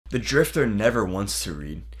The drifter never wants to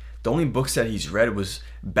read. The only books that he's read was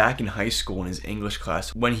back in high school in his English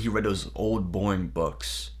class when he read those old boring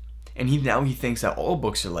books. And now he thinks that all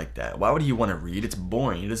books are like that. Why would he want to read? It's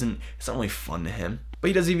boring. It's not really fun to him. But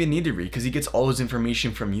he doesn't even need to read because he gets all his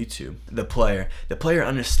information from YouTube. The player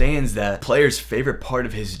understands that the player's favorite part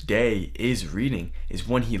of his day is reading, is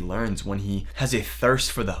when he learns, when he has a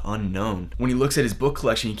thirst for the unknown. When he looks at his book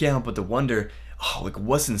collection, he can't help but to wonder, oh, like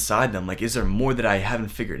what's inside them? Like, is there more that I haven't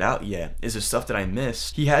figured out yet? Is there stuff that I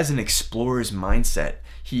missed? He has an explorer's mindset.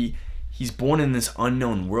 He's born in this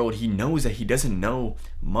unknown world. He knows that he doesn't know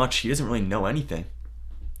much. He doesn't really know anything.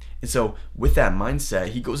 And so with that mindset,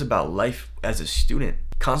 he goes about life as a student,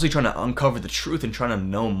 constantly trying to uncover the truth and trying to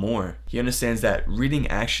know more. He understands that reading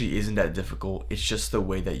actually isn't that difficult. It's just the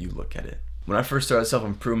way that you look at it. When I first started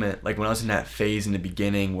self-improvement, like when I was in that phase in the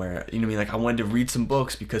beginning where, you know what I mean, like I wanted to read some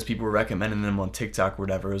books because people were recommending them on TikTok or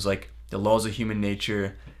whatever. It was like The Laws of Human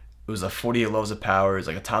Nature. It was like 48 Laws of Power. It was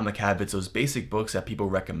like Atomic Habits. Those basic books that people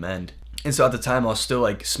recommend. And so at the time, I was still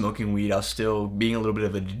like smoking weed. I was still being a little bit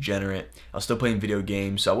of a degenerate. I was still playing video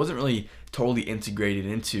games. So I wasn't really totally integrated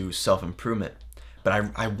into self-improvement.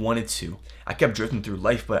 But I wanted to. I kept drifting through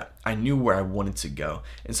life, but I knew where I wanted to go.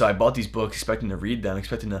 And so I bought these books expecting to read them,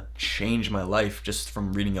 expecting to change my life just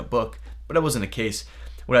from reading a book. But that wasn't the case.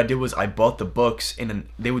 What I did was I bought the books and then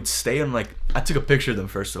they would stay on like, I took a picture of them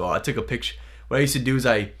first of all. I took a picture. What I used to do is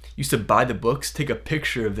I used to buy the books, take a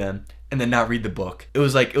picture of them, and then not read the book. It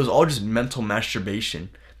was all just mental masturbation.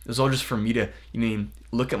 It was all just for me to,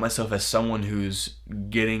 look at myself as someone who's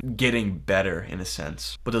getting better in a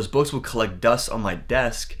sense. But those books would collect dust on my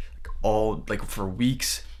desk for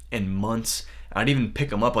weeks and months. I'd even pick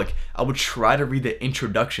them up. Like I would try to read the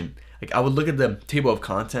introduction. Like I would look at the table of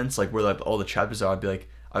contents, like where like all the chapters are.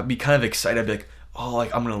 I'd be kind of excited. I'd be like, oh,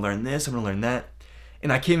 like I'm gonna learn this, I'm gonna learn that,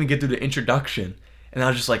 and I can't even get through the introduction. And I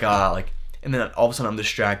was just like, and then all of a sudden I'm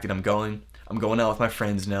distracted. I'm going out with my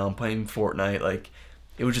friends now. I'm playing Fortnite. Like,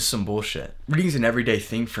 it was just some bullshit. Reading is an everyday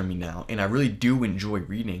thing for me now, and I really do enjoy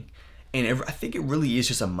reading. And I think it really is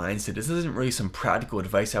just a mindset. This isn't really some practical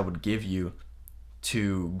advice I would give you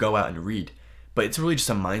to go out and read, but it's really just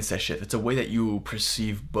a mindset shift. It's a way that you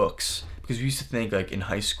perceive books. Because we used to think like in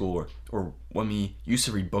high school or when we used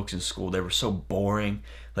to read books in school, they were so boring.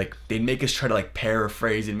 Like they'd make us try to like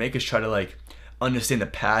paraphrase and make us try to like understand the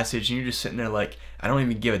passage, and you're just sitting there like, I don't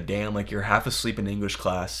even give a damn. Like you're half asleep in English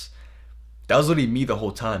class. That was literally me the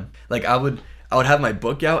whole time. Like I would have my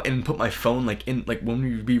book out and put my phone like in, like when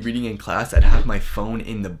we would be reading in class, I'd have my phone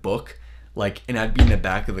in the book, like, and I'd be in the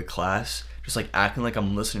back of the class just like acting like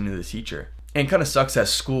I'm listening to the teacher. And it kind of sucks that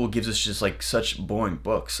school gives us just like such boring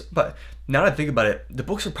books. But now that I think about it, the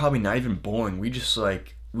books are probably not even boring. We just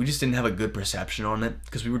didn't have a good perception on it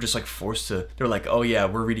because we were just like forced to, they're like, oh yeah,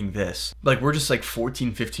 we're reading this. Like we're just like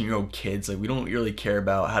 14, 15-year-old kids. Like we don't really care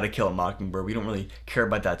about How to Kill a Mockingbird. We don't really care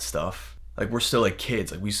about that stuff. Like we're still like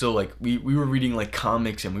kids. Like we still like, we were reading like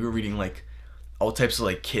comics and we were reading like all types of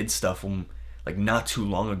like kid stuff when, like not too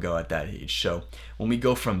long ago at that age. So when we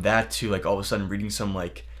go from that to like all of a sudden reading some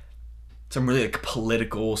really like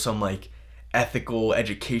political, some like ethical,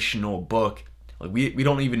 educational book, like we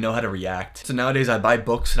don't even know how to react. So nowadays I buy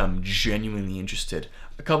books and I'm genuinely interested.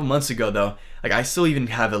 A couple months ago though, like I still even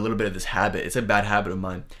have a little bit of this habit. It's a bad habit of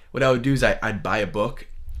mine. What I would do is I'd buy a book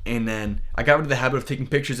and then I got rid of the habit of taking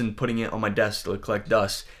pictures and putting it on my desk to collect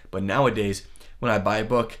dust. But nowadays when I buy a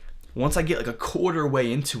book, once I get like a quarter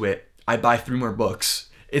way into it, I buy 3 more books.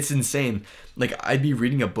 It's insane. Like I'd be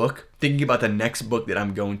reading a book thinking about the next book that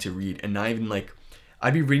I'm going to read, and not even like,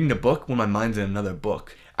 I'd be reading the book when my mind's in another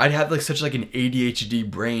book. I'd have like such like an ADHD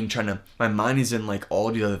brain my mind is in like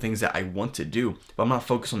all the other things that I want to do, but I'm not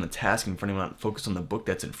focused on the task in front of me, I'm not focused on the book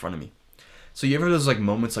that's in front of me. So you ever have those like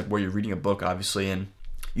moments like where you're reading a book obviously and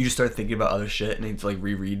you just start thinking about other shit and you need to like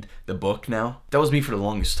reread the book now? That was me for the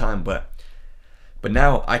longest time, but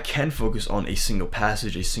now I can focus on a single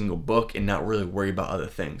passage, a single book, and not really worry about other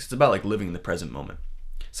things. It's about like living in the present moment.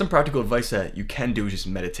 Some practical advice that you can do is just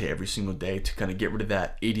meditate every single day to kind of get rid of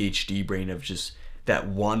that ADHD brain of just that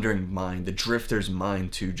wandering mind, the drifter's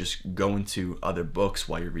mind, to just go into other books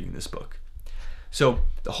while you're reading this book. So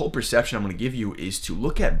the whole perception I'm going to give you is to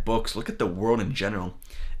look at books, look at the world in general,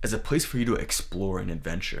 as a place for you to explore and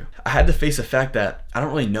adventure. I had to face the fact that I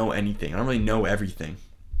don't really know anything. I don't really know everything.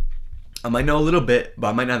 I might know a little bit,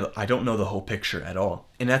 but I don't know the whole picture at all.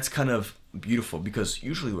 And that's kind of beautiful because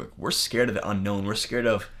usually we're scared of the unknown. We're scared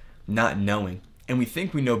of not knowing. And we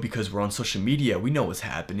think we know because we're on social media. We know what's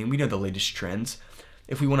happening. We know the latest trends.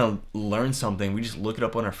 If we want to learn something, we just look it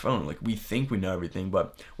up on our phone. Like we think we know everything,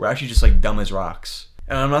 but we're actually just like dumb as rocks.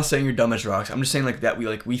 And I'm not saying you're dumb as rocks. I'm just saying like that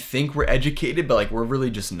we think we're educated, but like we're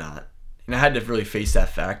really just not. And I had to really face that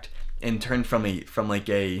fact and turn from a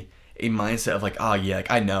mindset of like, oh yeah,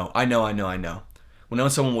 like I know. When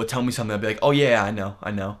someone would tell me something, I'd be like, oh yeah,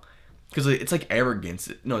 I know. Because it's like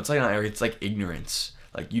arrogance. No, it's like not arrogance. It's like ignorance.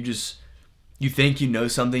 Like you think you know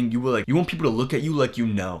something. You want people to look at you like you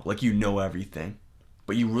know everything,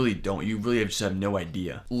 but you really don't. You really just have no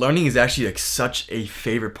idea. Learning is actually like such a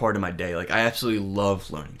favorite part of my day. Like I absolutely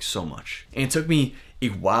love learning so much. And it took me a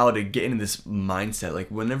while to get into this mindset. Like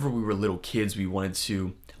whenever we were little kids, we wanted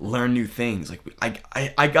to learn new things. Like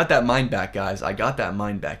I got that mind back, guys. I got that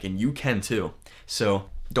mind back, and you can too. So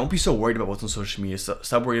don't be so worried about what's on social media.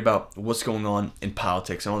 Stop worried about what's going on in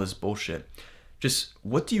politics and all this bullshit. Just,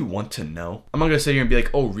 what do you want to know? I'm not gonna sit here and be like,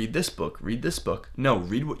 oh, read this book. No,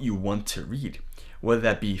 read what you want to read, whether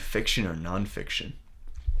that be fiction or nonfiction.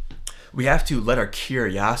 We have to let our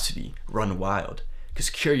curiosity run wild, because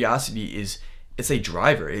curiosity it's a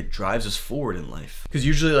driver. It drives us forward in life. Because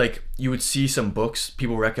usually, like, you would see some books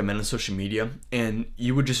people recommend on social media, and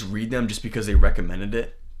you would just read them just because they recommended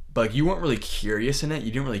it. But like, you weren't really curious in it.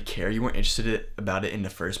 You didn't really care. You weren't interested about it in the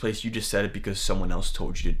first place. You just said it because someone else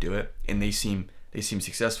told you to do it, and they seem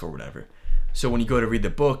successful or whatever. So when you go to read the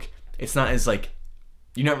book, it's not as like,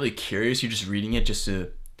 you're not really curious. You're just reading it just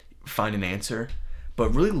to find an answer.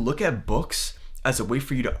 But really look at books as a way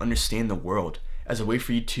for you to understand the world, as a way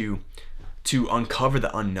for you to uncover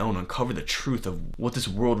the unknown, uncover the truth of what this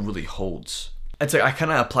world really holds. It's like I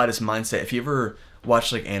kind of apply this mindset. If you ever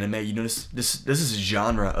watch like anime, you notice this is a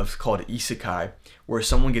genre of called isekai, where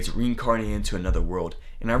someone gets reincarnated into another world.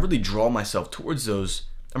 And I really draw myself towards those.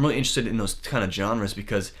 I'm really interested in those kind of genres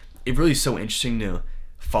because it really is so interesting to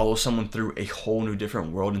follow someone through a whole new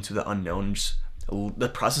different world into the unknown. Just the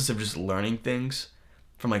process of just learning things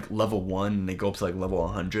from like level 1 and they go up to like level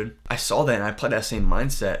 100. I saw that and I applied that same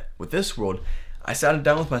mindset with this world. I sat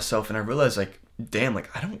down with myself and I realized like, damn,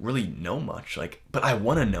 like I don't really know much, like, but I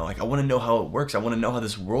want to know. Like I want to know how it works. I want to know how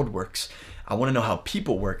this world works. I want to know how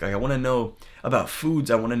people work. Like I want to know about foods.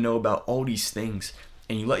 I want to know about all these things.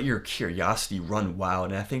 And you let your curiosity run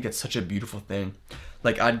wild, and I think that's such a beautiful thing.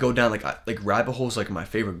 Like I'd go down like rabbit holes, like my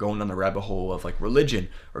favorite, going down the rabbit hole of like religion,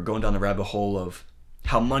 or going down the rabbit hole of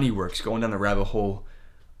how money works, going down the rabbit hole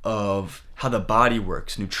of how the body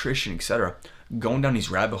works, nutrition, etc. Going down these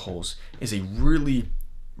rabbit holes is a really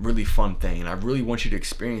fun thing, and I really want you to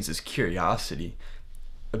experience this curiosity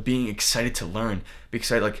of being excited to learn. Be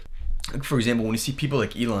excited, like for example, when you see people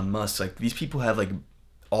like Elon Musk, like these people have like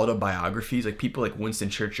autobiographies, like people like Winston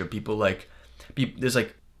Churchill, people like there's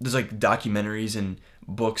documentaries and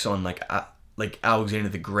books on like Alexander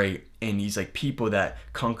the Great, and these like people that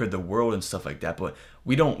conquered the world and stuff like that. But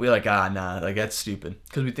we're like, nah, like that's stupid,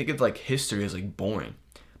 because we think of like history as like boring.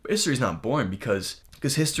 But history is not boring because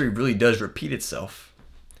history really does repeat itself.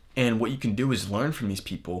 And what you can do is learn from these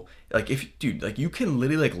people. Like you can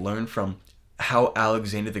literally like learn from how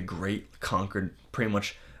Alexander the Great conquered pretty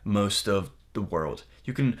much most of the world.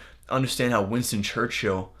 You can understand how Winston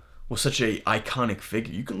Churchill was such a iconic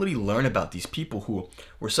figure. You can literally learn about these people who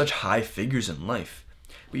were such high figures in life.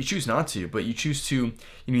 But you choose not to. But you choose to,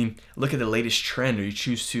 look at the latest trend, or you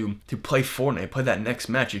choose to play Fortnite, play that next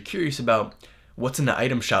match. You're curious about what's in the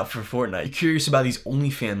item shop for Fortnite. You're curious about these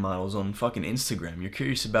OnlyFans models on fucking Instagram. You're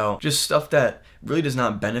curious about just stuff that really does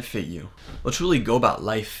not benefit you. Let's really go about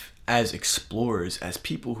life as explorers, as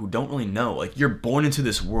people who don't really know. Like, you're born into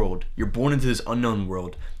this world. You're born into this unknown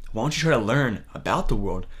world. Why don't you try to learn about the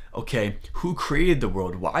world? Okay, who created the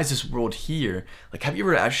world? Why is this world here? Like, have you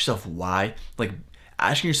ever asked yourself why? Like,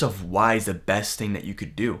 asking yourself why is the best thing that you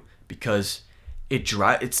could do, because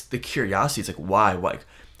it's the curiosity. It's like, why?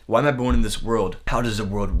 Why am I born in this world? How does the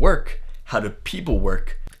world work? How do people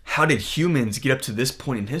work? How did humans get up to this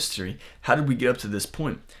point in history? How did we get up to this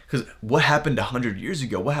point? Because what happened 100 years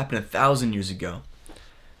ago? What happened 1,000 years ago?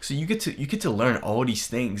 So you get to learn all these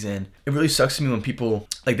things, and it really sucks to me when people,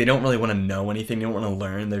 like, they don't really want to know anything. They don't want to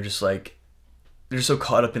learn. They're just so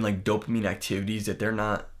caught up in like dopamine activities that they're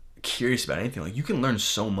not curious about anything. Like, you can learn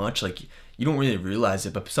so much. Like, you don't really realize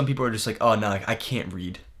it, but some people are just like, oh no, like, I can't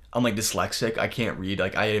read. I'm like dyslexic. I can't read.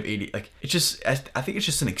 Like, I have ADHD. Like, it's just, I think it's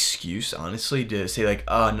just an excuse, honestly, to say like,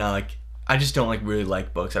 oh no, like, I just don't like really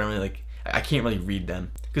like books. I can't really read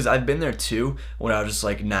them. Because I've been there too, when I was just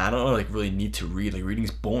like, nah, I don't like really need to read. Like,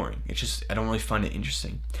 reading's boring. It's just, I don't really find it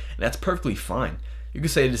interesting. And that's perfectly fine. You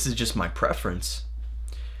could say this is just my preference.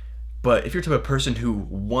 But if you're the type of person who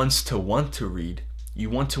wants to read, you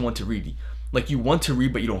want to read. Like, you want to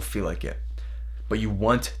read, but you don't feel like it. But you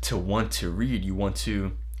want to read. You want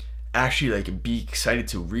to actually like be excited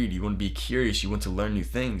to read, you want to be curious, you want to learn new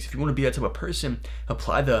things, if you want to be that type of person,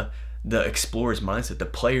 apply the explorer's mindset, the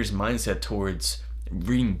player's mindset towards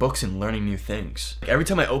reading books and learning new things. Like every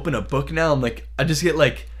time I open a book now, I'm like, I get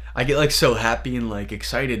like so happy and like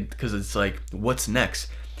excited because it's like, what's next?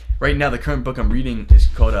 Right now, the current book I'm reading is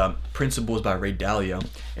called Principles by Ray Dalio,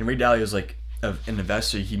 and Ray Dalio is like an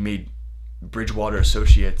investor. He made Bridgewater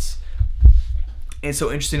Associates, and it's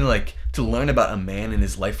so interesting to learn about a man and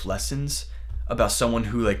his life lessons, about someone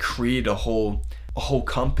who like created a whole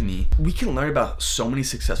company. We can learn about so many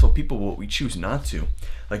successful people, but we choose not to.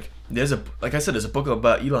 Like like I said, there's a book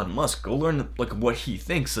about Elon Musk. Go learn like what he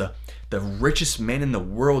thinks. The richest man in the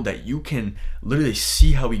world that you can literally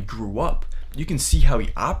see how he grew up. You can see how he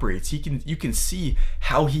operates. You can see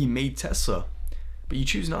how he made Tesla, but you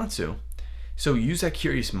choose not to. So use that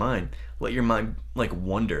curious mind. Let your mind like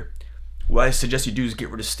wonder. What I suggest you do is get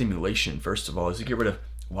rid of stimulation. First of all, is to get rid of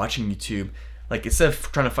watching YouTube. Like instead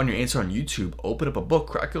of trying to find your answer on YouTube, open up a book,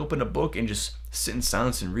 crack open a book, and just sit in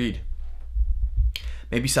silence and read.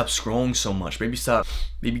 Maybe stop scrolling so much. Maybe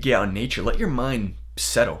get out in nature. Let your mind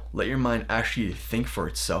settle. Let your mind actually think for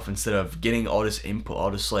itself instead of getting all this input,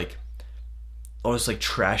 all this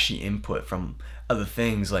trashy input from other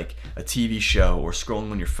things like a TV show or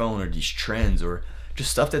scrolling on your phone or these trends or just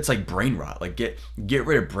stuff that's like brain rot. Like get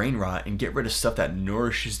rid of brain rot and get rid of stuff that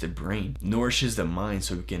nourishes the brain, nourishes the mind,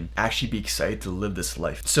 so we can actually be excited to live this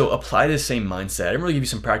life. So apply the same mindset. I didn't really give you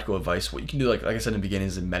some practical advice. What you can do, like I said in the beginning,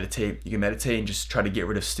 is to meditate. You can meditate and just try to get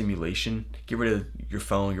rid of stimulation, get rid of your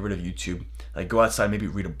phone, get rid of YouTube. Like go outside, maybe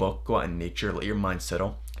read a book, go out in nature, let your mind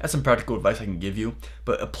settle. That's some practical advice I can give you,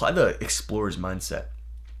 but apply the explorer's mindset.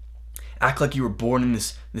 Act like you were born in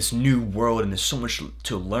this new world, and there's so much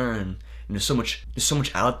to learn, and there's so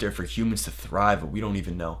much out there for humans to thrive, but we don't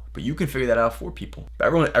even know. But you can figure that out for people. But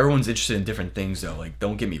everyone's interested in different things though. Like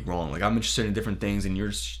don't get me wrong. Like I'm interested in different things, and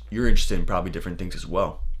you're interested in probably different things as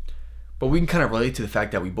well. But we can kind of relate to the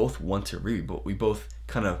fact that we both want to read, but we both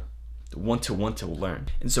kind of want to learn.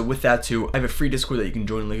 And so with that too, I have a free Discord that you can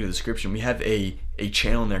join, link in the description. We have a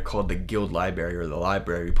channel in there called the Guild Library, or the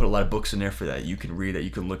library. We put a lot of books in there for that you can read, that you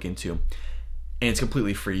can look into, and it's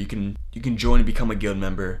completely free. You can join and become a guild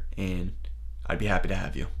member, and I'd be happy to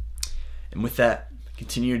have you. And with that,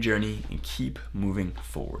 continue your journey and keep moving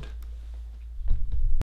forward.